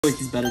Like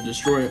he's about to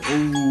destroy it.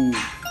 Oh,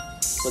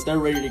 but they're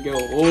ready to go.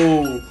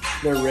 Oh,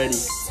 they're ready.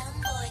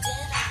 Oh.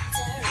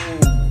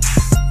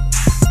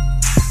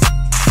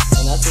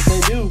 And that's what they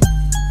do.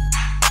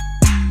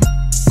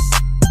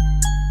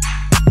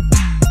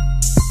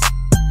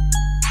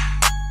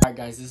 Alright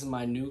guys, this is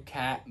my new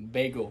cat,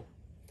 Bagel.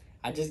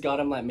 I just got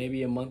him like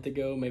maybe a month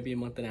ago, maybe a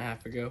month and a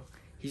half ago.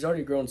 He's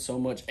already grown so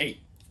much. Hey,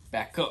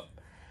 back up.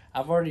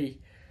 I've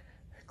already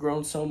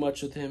grown so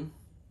much with him.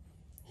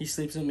 He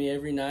sleeps with me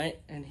every night,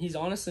 and he's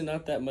honestly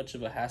not that much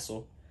of a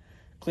hassle.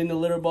 Clean the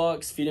litter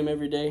box, feed him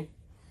every day.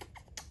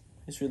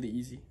 It's really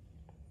easy.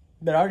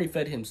 But I already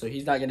fed him, so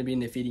he's not going to be in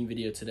the feeding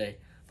video today.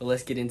 But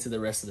let's get into the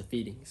rest of the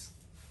feedings.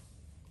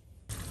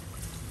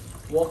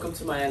 Welcome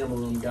to my animal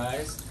room,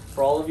 guys.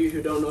 For all of you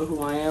who don't know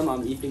who I am,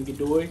 I'm Ethan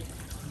Godoy.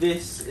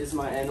 This is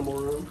my animal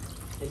room.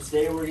 And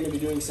today we're going to be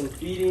doing some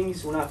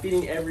feedings. We're not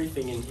feeding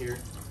everything in here.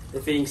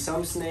 We're feeding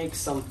some snakes,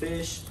 some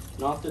fish,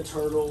 not the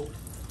turtle.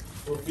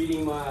 We're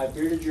feeding my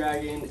bearded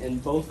dragon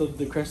and both of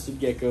the crested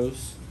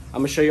geckos. I'm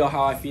gonna show y'all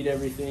how I feed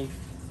everything.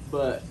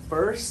 But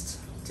first,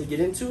 to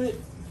get into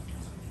it,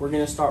 we're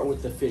gonna start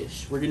with the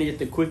fish. We're gonna get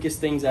the quickest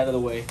things out of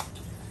the way.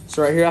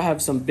 So right here I have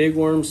some big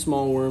worms,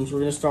 small worms. We're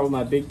gonna start with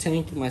my big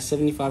tank, my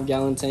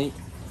 75-gallon tank.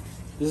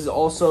 This is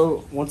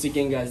also, once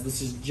again guys,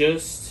 this is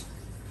just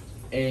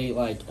a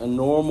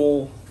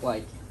normal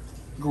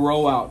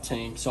grow out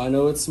tank. So I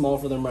know it's small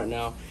for them right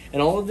now.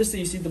 And all of this that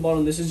you see at the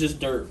bottom, this is just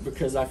dirt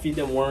because I feed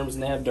them worms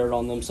and they have dirt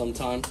on them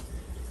sometimes.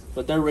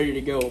 But they're ready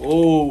to go.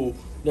 Oh,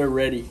 they're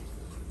ready.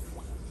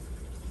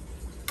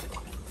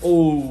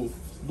 Oh,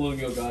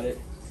 bluegill got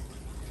it.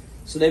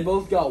 So they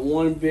both got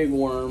one big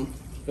worm,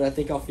 but I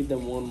think I'll feed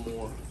them one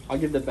more. I'll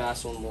give the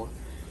bass one more.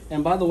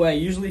 And by the way, I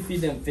usually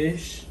feed them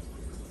fish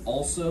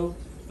also,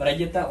 but I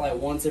get that like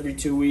once every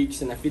 2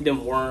 weeks, and I feed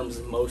them worms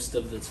most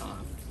of the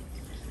time.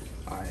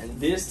 All right, and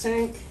this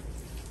tank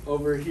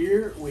over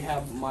here, we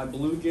have my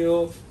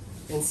bluegill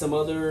and some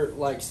other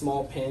like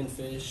small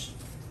panfish.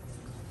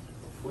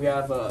 We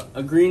have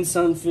a green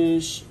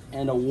sunfish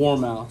and a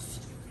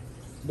warmouth,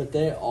 but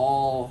they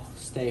all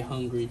stay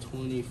hungry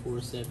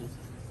 24/7.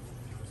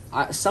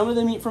 Some of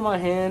them eat from my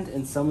hand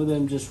and some of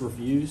them just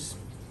refuse,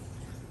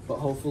 but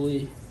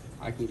hopefully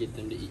I can get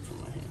them to eat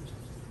from my hand.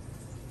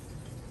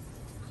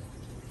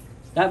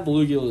 That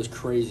bluegill is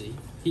crazy.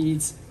 He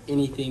eats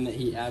anything that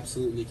he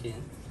absolutely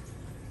can.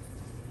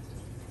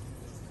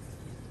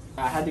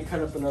 I had to cut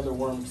up another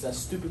worm because that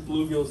stupid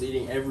bluegill is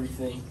eating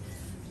everything.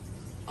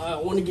 I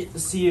want to get to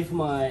see if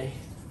my...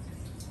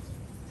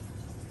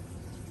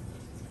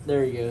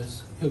 There he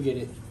goes. He'll get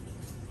it.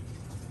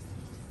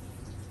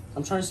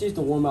 I'm trying to see if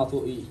the warmouth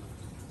will eat.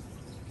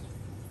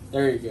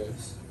 There he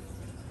goes.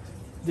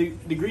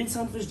 The green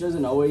sunfish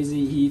doesn't always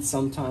eat. He eats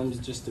sometimes.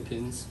 It just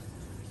depends.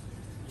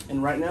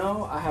 And right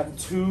now I have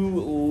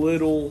 2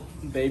 little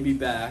baby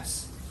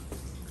bass,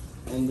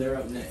 and they're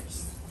up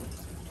next.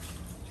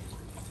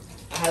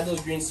 I had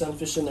those green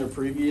sunfish in there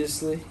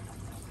previously,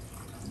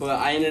 but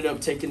I ended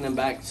up taking them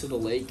back to the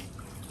lake.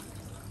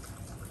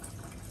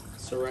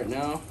 So right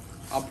now,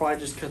 I'll probably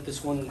just cut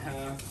this one in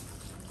half.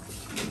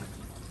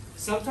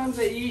 Sometimes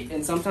they eat,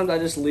 and sometimes I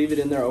just leave it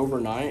in there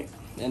overnight,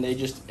 and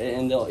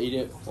they'll eat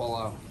it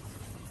while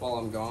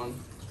I'm gone.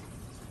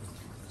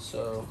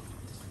 So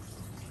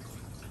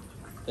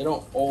they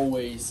don't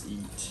always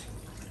eat.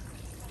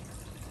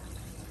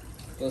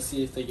 Let's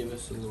see if they give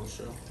us a little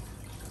show.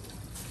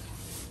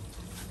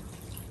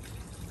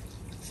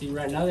 See,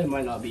 right now they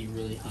might not be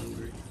really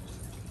hungry.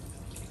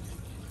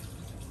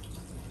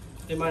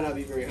 They might not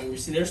be very hungry.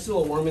 See, there's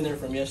still a worm in there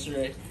from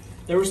yesterday.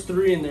 There was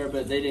 3 in there,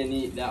 but they didn't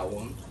eat that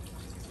one.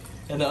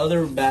 And the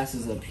other bass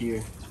is up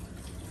here.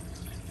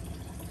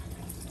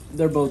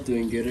 They're both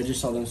doing good. I just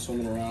saw them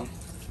swimming around.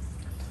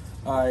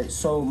 Alright,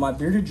 so my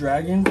bearded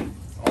dragon,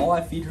 all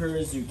I feed her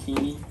is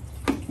zucchini.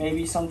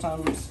 Maybe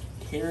sometimes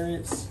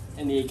carrots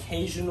and the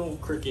occasional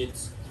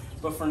crickets.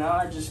 But for now,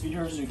 I just feed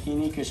her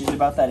zucchini because she's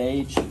about that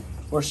age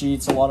where she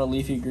eats a lot of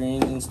leafy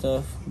greens and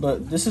stuff.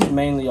 But this is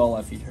mainly all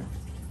I feed her.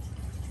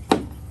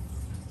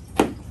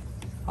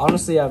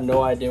 Honestly, I have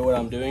no idea what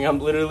I'm doing. I'm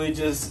literally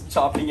just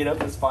chopping it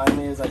up as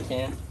finely as I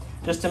can,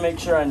 just to make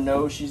sure I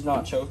know she's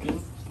not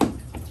choking.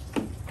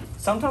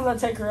 Sometimes I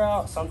take her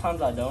out,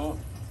 sometimes I don't.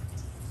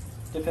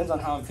 Depends on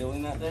how I'm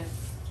feeling that day.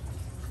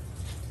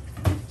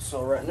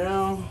 So right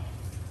now,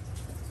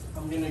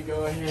 I'm gonna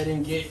go ahead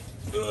and get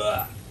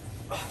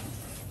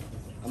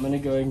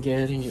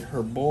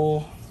her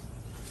bowl.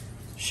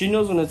 She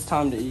knows when it's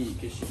time to eat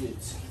because she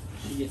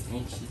gets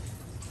anxious.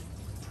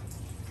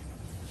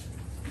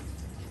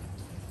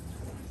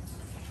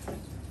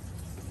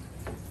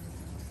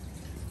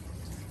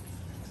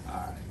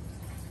 Alright.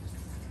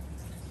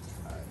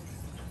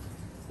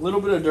 A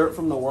little bit of dirt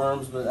from the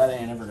worms, but that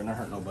ain't ever gonna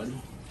hurt nobody.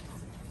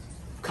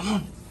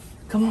 Come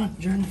on,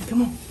 Journey,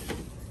 come on.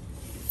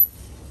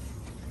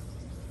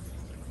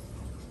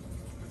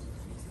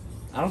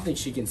 I don't think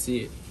she can see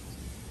it.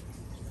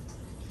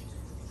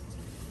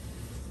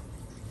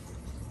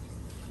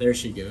 There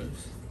she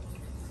goes.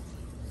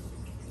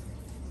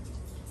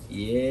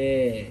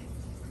 Yeah.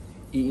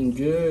 Eating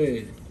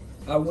good.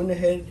 I went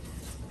ahead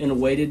and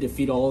waited to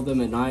feed all of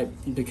them at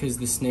night because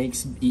the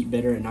snakes eat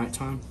better at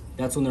nighttime.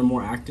 That's when they're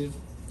more active.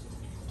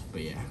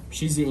 But yeah,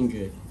 she's eating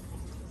good.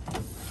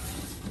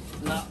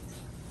 Now,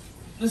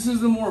 this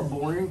is the more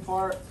boring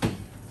part.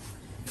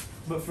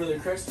 But for the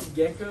crested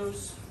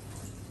geckos,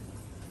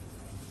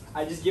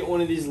 I just get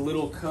one of these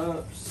little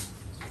cups.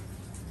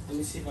 Let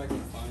me see if I can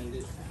find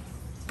it.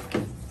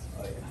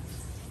 Oh yeah.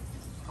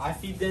 I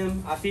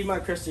feed my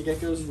crested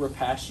geckos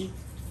Rapashi.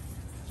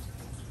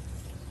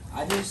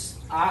 I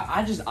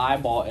just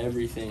eyeball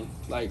everything.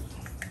 Like,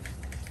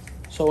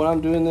 so when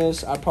I'm doing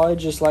this, I probably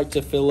just like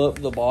to fill up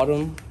the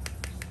bottom.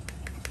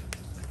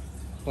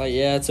 Like,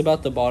 yeah, it's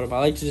about the bottom. I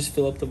like to just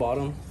fill up the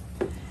bottom.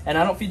 And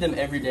I don't feed them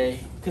every day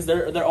because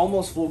they're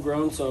almost full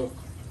grown. So,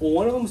 well,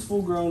 one of them's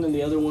full grown and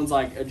the other one's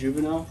like a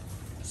juvenile.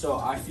 So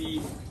I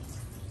feed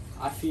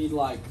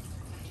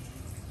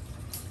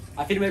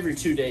them every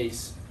 2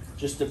 days,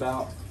 just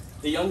about.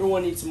 The younger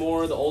one eats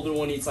more. The older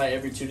one eats like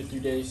every 2 to 3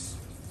 days.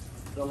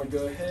 So I'm gonna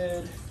go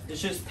ahead. It's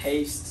just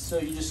paste. So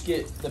you just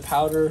get the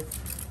powder,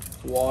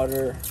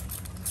 water,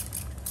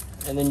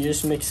 and then you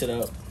just mix it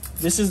up.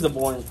 This is the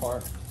boring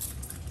part.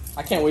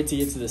 I can't wait to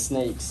get to the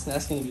snakes.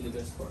 That's gonna be the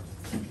best part.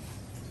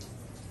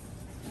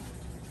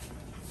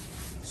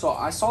 So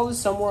I saw this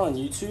somewhere on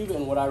YouTube,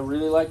 and what I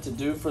really like to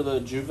do for the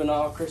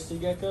juvenile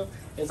crested gecko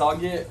is I'll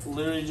get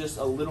literally just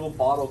a little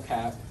bottle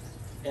cap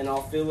and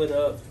I'll fill it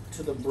up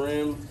to the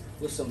brim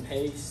with some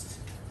paste.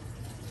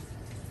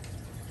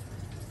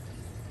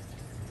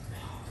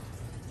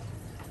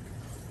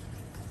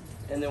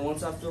 And then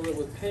once I fill it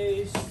with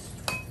paste,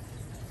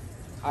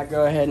 I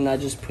go ahead and I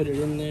just put it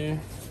in there.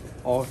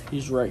 Oh,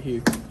 he's right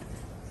here.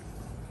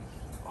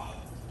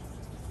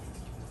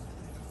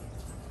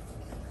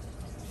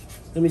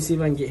 Let me see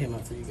if I can get him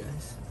up for you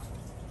guys.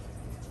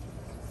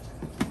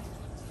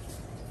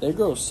 They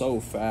grow so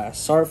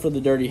fast. Sorry for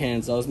the dirty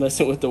hands. I was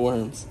messing with the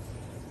worms.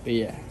 But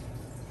yeah,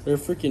 they're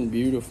freaking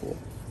beautiful.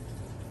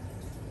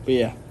 But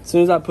yeah, as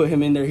soon as I put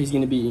him in there, he's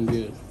gonna be eating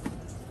good.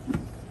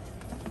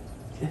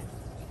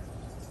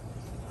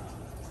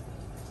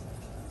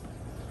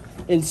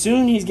 And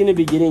soon he's gonna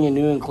be getting a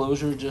new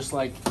enclosure, just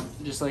like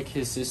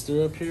his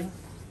sister up here.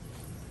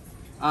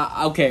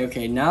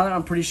 Okay. Now that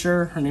I'm pretty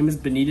sure her name is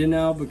Benita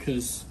now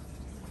because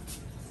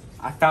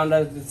I found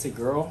out it's a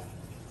girl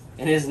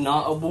and it's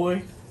not a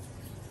boy.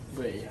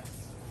 But yeah,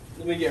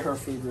 let me get her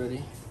food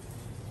ready.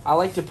 I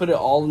like to put it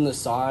all in the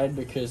side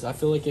because I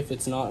feel like if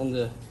it's not in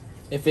the,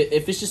 if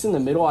it's just in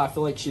the middle, I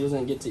feel like she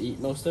doesn't get to eat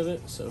most of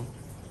it. So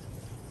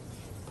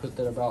put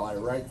that about like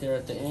right there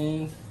at the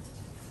end.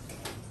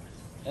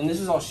 And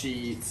this is all she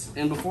eats.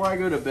 And before I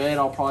go to bed,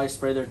 I'll probably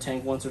spray their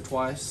tank once or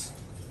twice.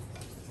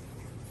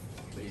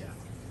 But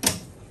yeah,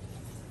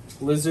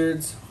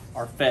 lizards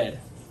are fed.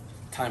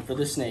 Time for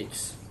the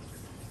snakes.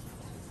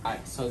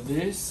 Alright, so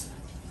this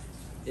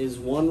is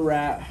one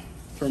rat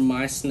from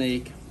my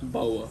snake,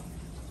 Boa.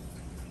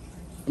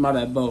 My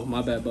bad,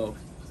 Bo.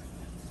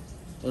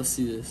 Let's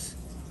see this.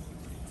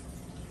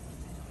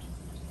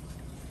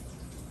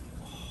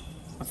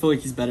 I feel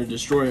like he's better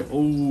destroy it.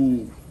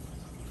 Oh.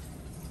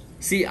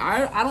 See,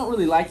 I don't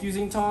really like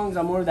using tongs.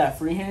 I'm more of that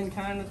freehand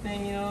kind of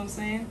thing, you know what I'm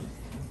saying?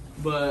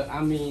 But,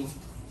 I mean,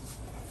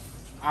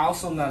 I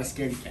also am not a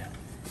scaredy cat.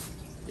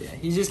 Yeah,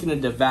 he's just gonna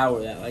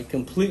devour that, like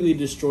completely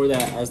destroy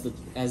that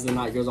as the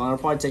night goes on. It'll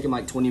probably take him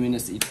like 20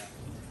 minutes to eat that.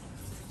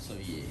 So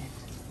yeah,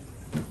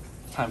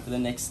 time for the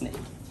next snake.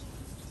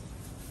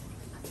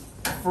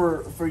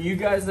 For you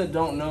guys that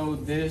don't know,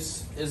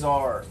 this is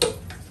our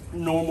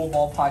normal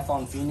ball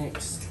python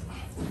phoenix,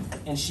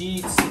 and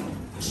she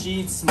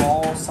eats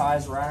small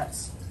size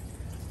rats.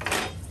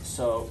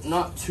 So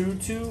not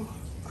too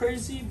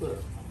crazy,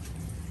 but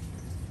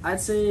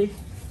I'd say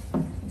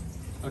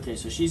okay.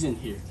 So she's in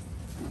here.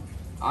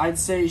 I'd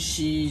say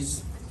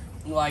she's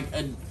like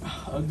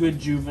a good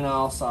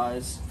juvenile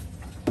size.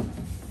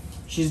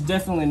 She's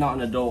definitely not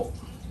an adult.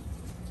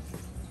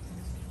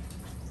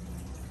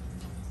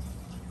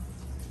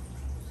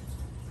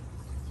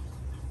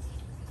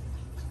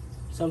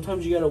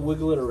 Sometimes you gotta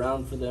wiggle it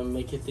around for them,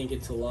 make it think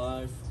it's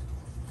alive.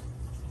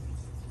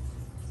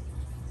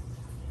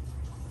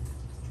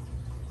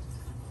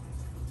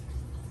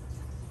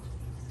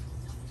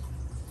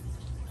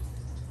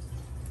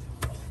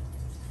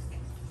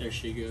 There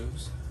she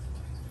goes.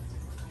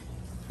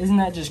 Isn't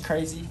that just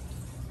crazy?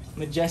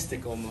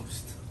 Majestic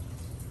almost.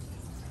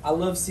 I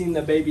love seeing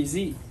the babies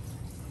eat.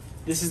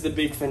 This is the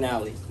big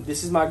finale.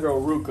 This is my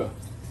girl Ruka.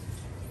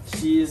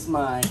 She is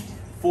my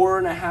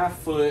 4.5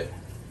 foot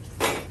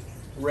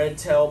red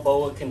tail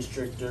boa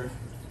constrictor.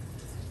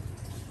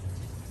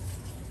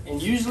 And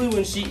usually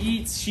when she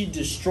eats, she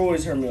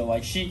destroys her meal.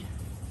 Like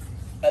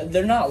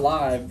they're not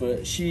live, but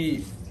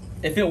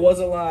if it was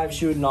alive,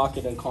 she would knock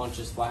it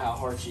unconscious by how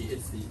hard she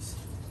hits these.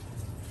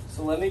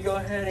 So let me go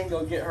ahead and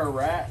go get her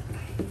rat,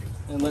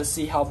 and let's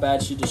see how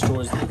bad she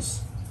destroys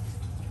this.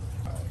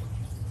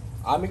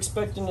 I'm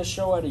expecting a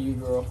show out of you,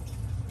 girl.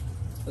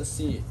 Let's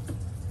see it.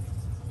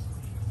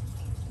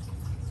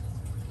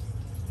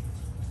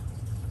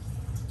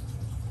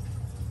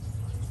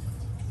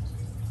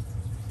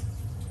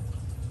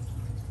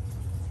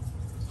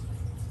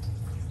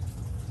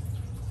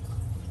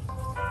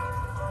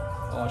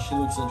 Oh, she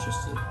looks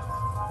interested.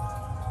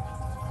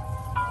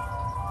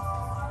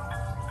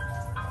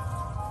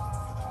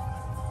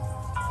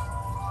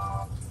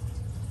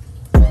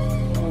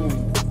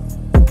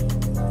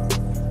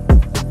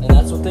 And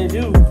that's what they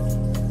do.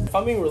 If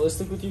I'm being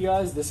realistic with you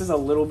guys, this is a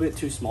little bit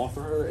too small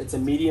for her. It's a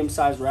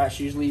medium-sized rat.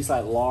 She usually eats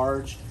like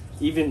large,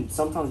 even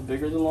sometimes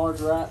bigger than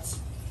large rats.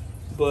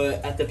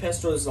 But at the pet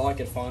store, this is all I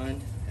could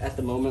find at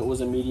the moment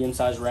was a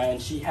medium-sized rat, and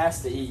she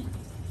has to eat.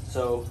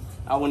 So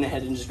I went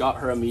ahead and just got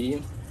her a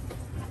medium.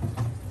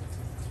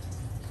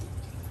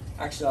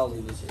 Actually, I'll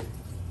leave this here.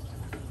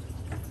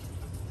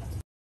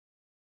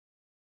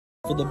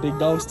 For the big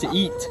dogs to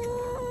eat.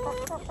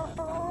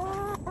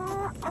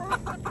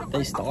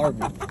 They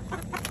starving.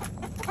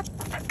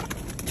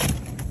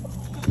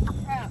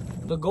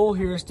 The goal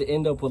here is to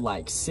end up with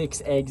like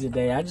 6 eggs a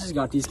day. I just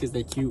got these because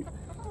they're cute.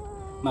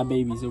 My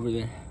babies over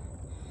there.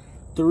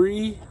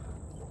 3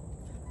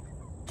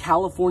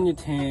 California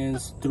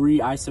tans,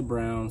 3 Isa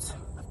Browns,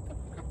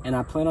 and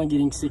I plan on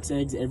getting 6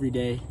 eggs every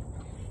day.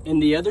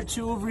 And the other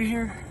 2 over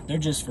here, they're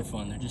just for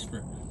fun. They're just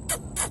for,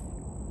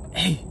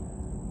 hey.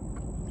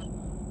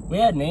 We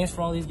had names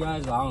for all these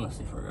guys, but I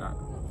honestly forgot.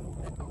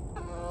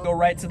 Go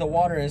right to the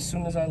water as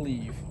soon as I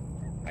leave.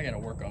 I gotta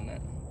work on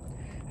that.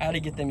 I gotta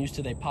get them used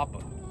to their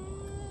papa.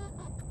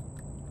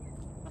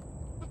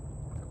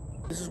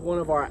 This is one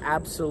of our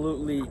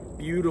absolutely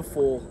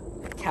beautiful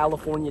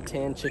California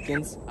tan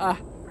chickens. Ah,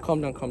 calm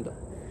down, calm down.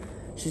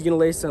 She's gonna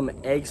lay some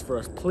eggs for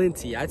us,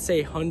 plenty. I'd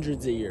say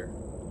hundreds a year.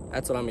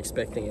 That's what I'm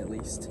expecting at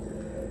least.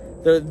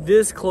 They're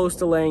this close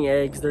to laying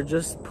eggs. They're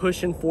just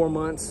pushing 4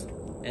 months,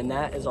 and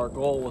that is our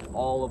goal with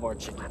all of our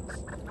chickens.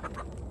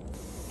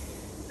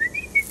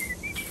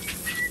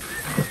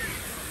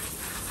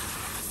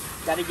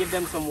 Gotta give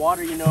them some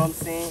water, you know what I'm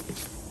saying?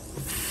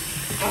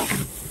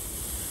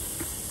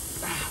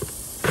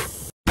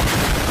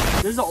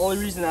 This is the only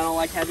reason I don't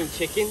like having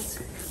chickens.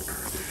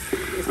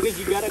 It's because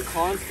you gotta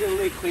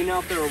constantly clean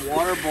out their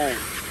water bowl.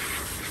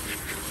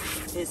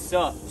 It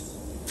sucks.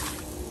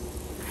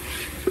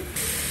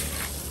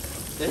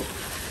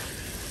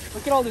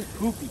 Look at all this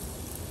poopy.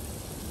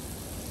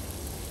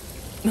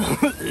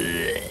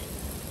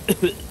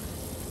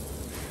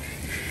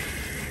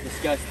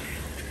 Disgusting.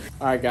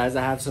 Alright guys,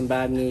 I have some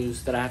bad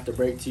news that I have to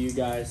break to you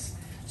guys.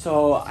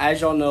 So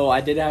as y'all know,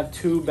 I did have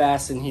 2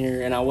 bass in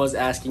here, and I was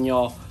asking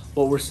y'all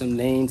what were some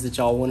names that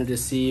y'all wanted to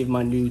see of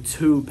my new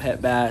 2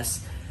 pet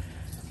bass.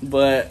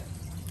 But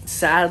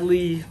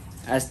sadly,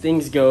 as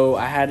things go,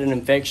 I had an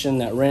infection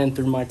that ran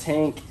through my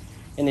tank,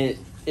 and it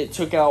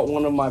took out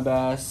one of my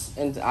bass.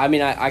 And I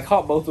mean, I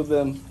caught both of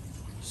them,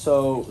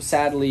 so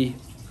sadly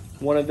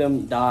one of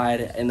them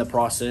died in the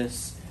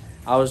process.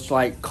 I was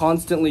like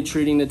constantly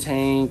treating the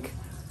tank,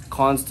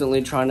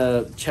 constantly trying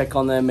to check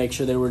on them, make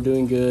sure they were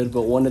doing good,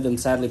 but one of them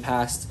sadly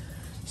passed.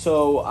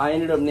 So I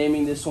ended up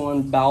naming this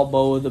one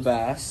Balboa the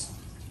Bass,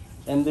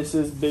 and this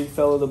is Big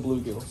Fella the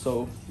Bluegill.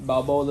 So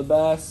Balboa the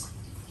Bass,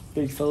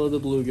 Big Fella the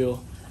Bluegill.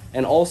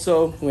 And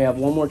also we have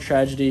one more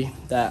tragedy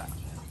that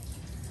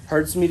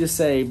hurts me to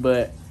say,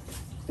 but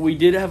we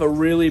did have a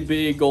really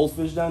big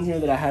goldfish down here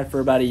that I had for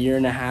about 1.5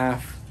 years,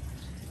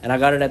 and I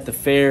got it at the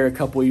fair a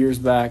couple years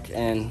back,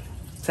 and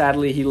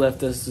sadly he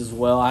left us as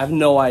well. I have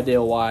no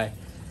idea why.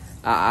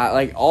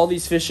 Like all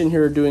these fish in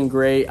here are doing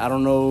great. I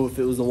don't know if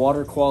it was the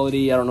water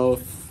quality. I don't know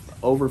if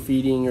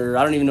overfeeding, or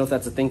I don't even know if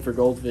that's a thing for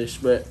goldfish,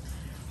 but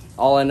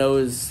all I know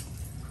is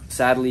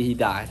sadly he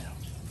died.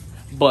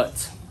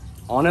 But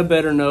on a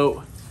better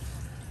note,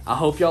 I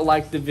hope y'all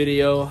liked the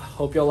video.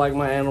 Hope y'all like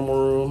my animal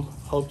room.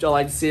 Hope y'all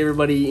like to see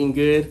everybody eating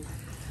good.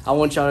 I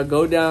want y'all to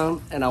go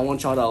down, and I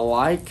want y'all to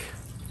like,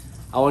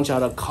 I want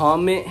y'all to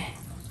comment,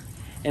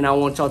 and I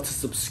want y'all to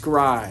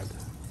subscribe.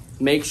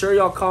 Make sure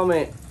y'all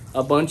comment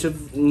a bunch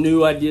of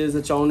new ideas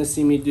that y'all want to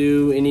see me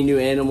do, any new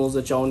animals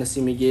that y'all want to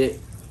see me get.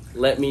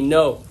 Let me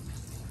know.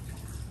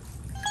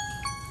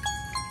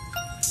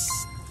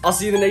 I'll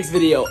see you in the next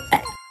video.